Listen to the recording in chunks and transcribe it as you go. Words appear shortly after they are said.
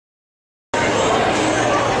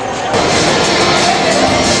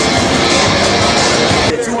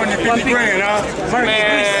$250 grand, huh? Mark,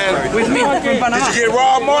 Man, with me from Panama. did you get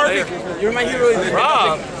robbed, Mark? You're my hero.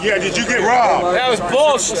 Robbed? Yeah, did you get robbed? That was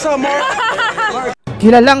bullshit. What's up, Mark?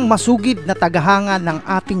 Kilalang masugid na tagahanga ng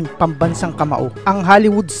ating pambansang kamao, ang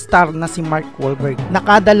Hollywood star na si Mark Wahlberg.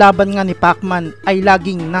 Nakada laban nga ni Pacman ay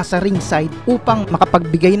laging nasa ringside upang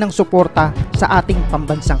makapagbigay ng suporta sa ating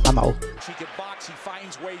pambansang kamao.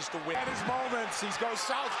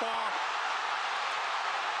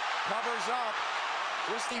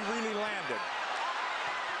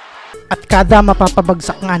 At kada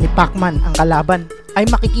mapapabagsak nga ni Pacman ang kalaban, ay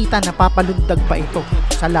makikita na papalundag pa ito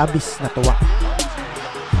sa labis na tuwa.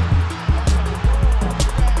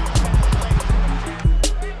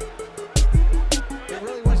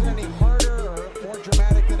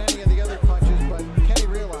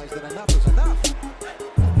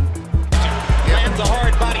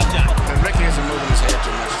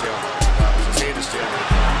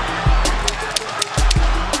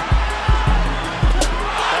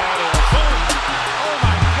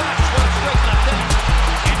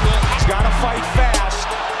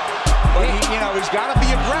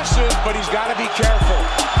 But he's got to be careful.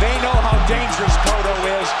 They know how dangerous Cotto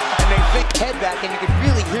is, and they think head back, and you can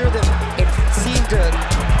really hear them. It seemed to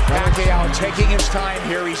Pacquiao taking his time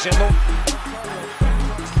here. He's in the.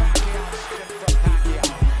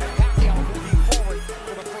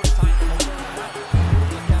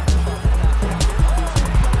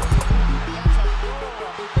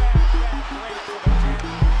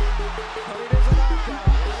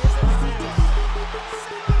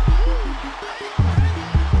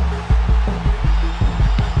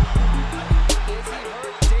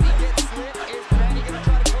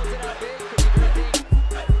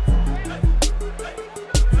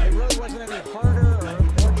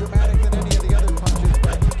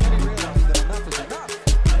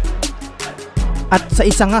 At sa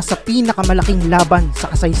isa nga sa pinakamalaking laban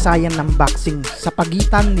sa kasaysayan ng boxing sa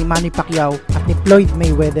pagitan ni Manny Pacquiao at ni Floyd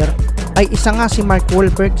Mayweather, ay isa nga si Mark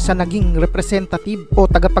Wahlberg sa naging representative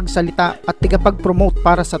o tagapagsalita at tagapag-promote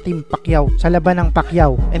para sa Team Pacquiao sa Labanang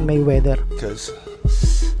Pacquiao and Mayweather. Because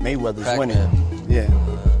Mayweather's winning. Yeah.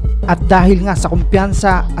 At dahil nga sa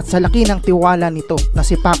kumpiyansa at sa laki ng tiwala nito na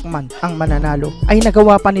si Pacman ang mananalo, ay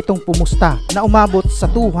nagawa pa nitong pumusta na umabot sa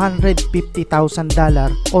 $250,000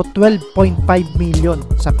 o 12.5 million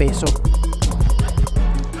sa peso.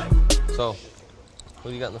 So,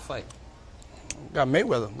 who you got in the fight? Got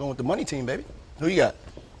Mayweather going with the money team, baby. Who you got?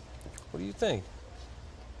 What do you think?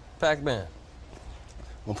 Pacman.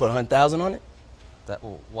 Gonna put 100,000 on it?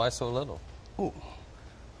 Why so little? Ooh,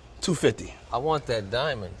 250. I want that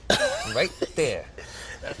diamond right there.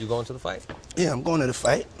 You going to the fight? Yeah, I'm going to the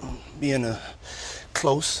fight. Being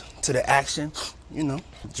close to the action, you know,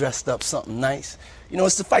 dressed up something nice. You know,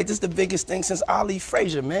 it's the fight. This is the biggest thing since Ali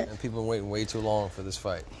Frazier, man. And people been waiting way too long for this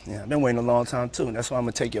fight. Yeah, I've been waiting a long time too. That's why I'm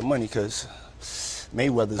gonna take your money, because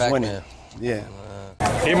Mayweather's winning. Yeah.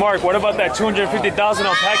 Hey, Mark, what about that $250,000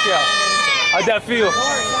 on Pacquiao? How'd that feel?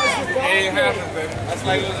 Ain't happening, baby. That's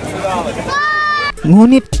like losing $2.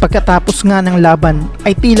 Ngunit pagkatapos nga ng laban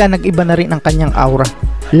ay tila nag-iba na rin ang kanyang aura,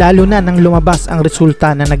 lalo na nang lumabas ang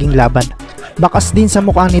resulta na naging laban. Bakas din sa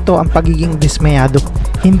mukha nito ang pagiging dismayado,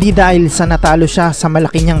 hindi dahil sa natalo siya sa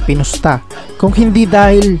malaki niyang pinusta, kung hindi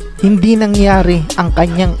dahil hindi nangyari ang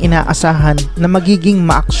kanyang inaasahan na magiging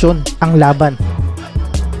maaksyon ang laban.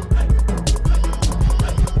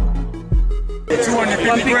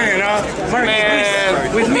 $250 grand, huh? Mark,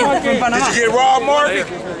 man, with me from Panama. Did you get robbed, Mark?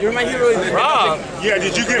 You're my hero. Robbed? Yeah,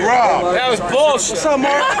 did you get robbed? That was bullshit. What's up,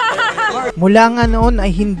 Mark? Mula nga noon ay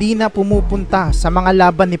hindi na pumupunta sa mga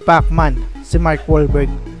laban ni Pacman si Mark Wahlberg.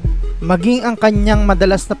 Maging ang kanyang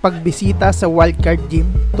madalas na pagbisita sa wildcard gym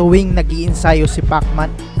tuwing nag-iinsayo si Pacman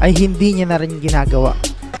ay hindi niya na rin ginagawa.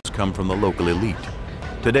 Come from the local elite.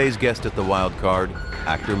 Today's guest at the wild card,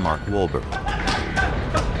 actor Mark Wahlberg.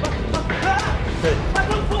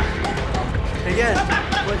 Again,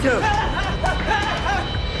 1, 2.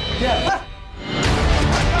 Yeah.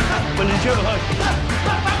 1, 2, double hook.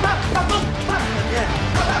 Yeah.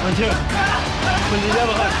 1, 2. 1, 2,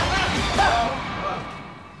 double hook.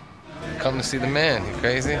 Come to see the man. You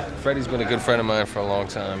crazy? Freddie's been a good friend of mine for a long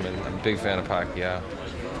time, and I'm a big fan of Pacquiao.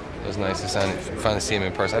 It was nice to finally see him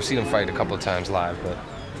in person. I've seen him fight a couple of times live, but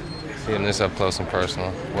seeing this up close and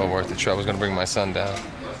personal, well worth the trip. I was going to bring my son down.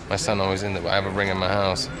 My son always I have a ring in my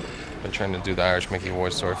house. Been trying to do the Irish Mickey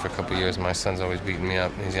Award story for a couple of years. My son's always beating me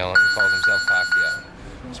up. He's yelling. He calls himself Pacquiao.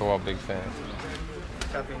 So we're all big fans.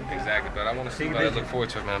 Exactly, but I want to see it. I look forward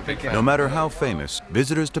to it, man. I'm a big fan. No matter how famous,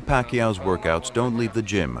 visitors to Pacquiao's workouts don't leave the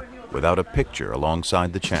gym without a picture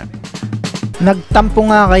alongside the champion. Nagtampo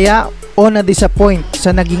nga kaya o na-disappoint sa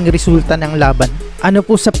naging resulta ng laban? Ano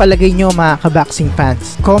po sa palagay nyo mga ka-boxing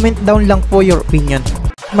fans? Comment down lang po your opinion.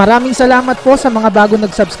 Maraming salamat po sa mga bago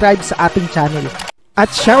nag-subscribe sa ating channel.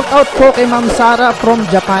 At shoutout po kay Ma'am Sara from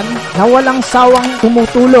Japan na walang sawang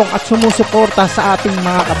tumutulong at sumusuporta sa ating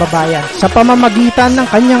mga kababayan sa pamamagitan ng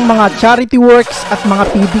kanyang mga charity works at mga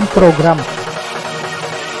feeding program.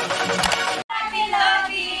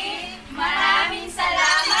 Maraming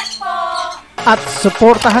salamat po! At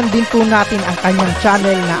suportahan din po natin ang kanyang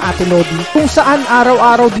channel na Ate Lodi kung saan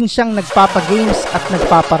araw-araw din siyang nagpapagames at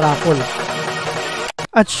nagpaparapol.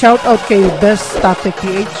 At shoutout kay Best Tate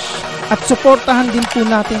PH at suportahan din po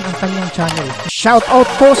natin ang kanyang channel.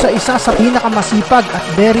 Shoutout po sa isa sa pinakamasipag at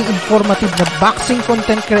very informative na boxing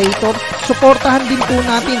content creator. Suportahan din po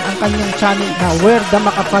natin ang kanyang channel na Where the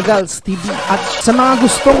Macapagals TV. At sa mga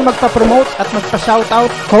gustong magpa-promote at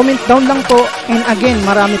magpa-shoutout, comment down lang po. And again,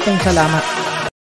 marami pong salamat.